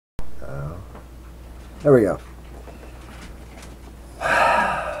There we go.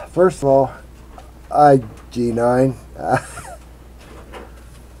 First of all, G9.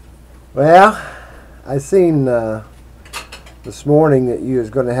 Well, I seen this morning that you was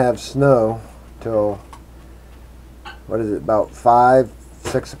going to have snow till, what is it, about 5,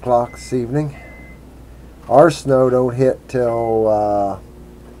 6 o'clock this evening. Our snow don't hit till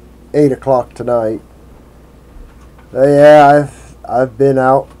 8 o'clock tonight. So yeah, I've been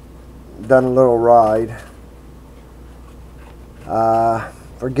out, done a little ride.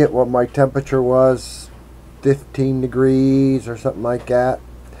 Forget what my temperature was, 15 degrees or something like that.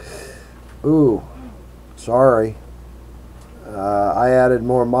 Ooh, sorry. I added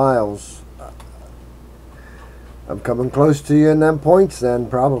more miles. I'm coming close to you in them points then,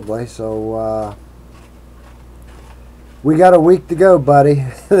 probably. So we got a week to go, buddy.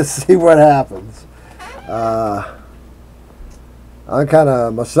 Let's see what happens. I kind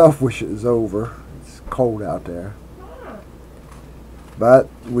of myself wish it was over. It's cold out there. But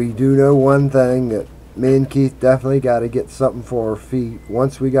we do know one thing, that me and Keith definitely got to get something for our feet.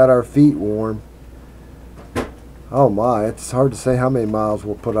 Once we got our feet warm, oh my, it's hard to say how many miles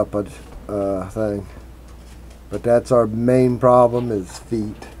we'll put up a thing. But that's our main problem, is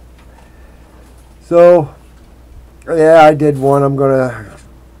feet. So, yeah, I did one. I'm going to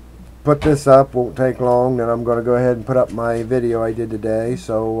put this up. Won't take long. Then I'm going to go ahead and put up my video I did today.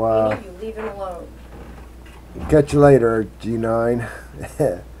 So, you leave him alone. Catch you later, G9.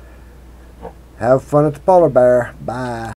 Have fun at the polar bear. Bye.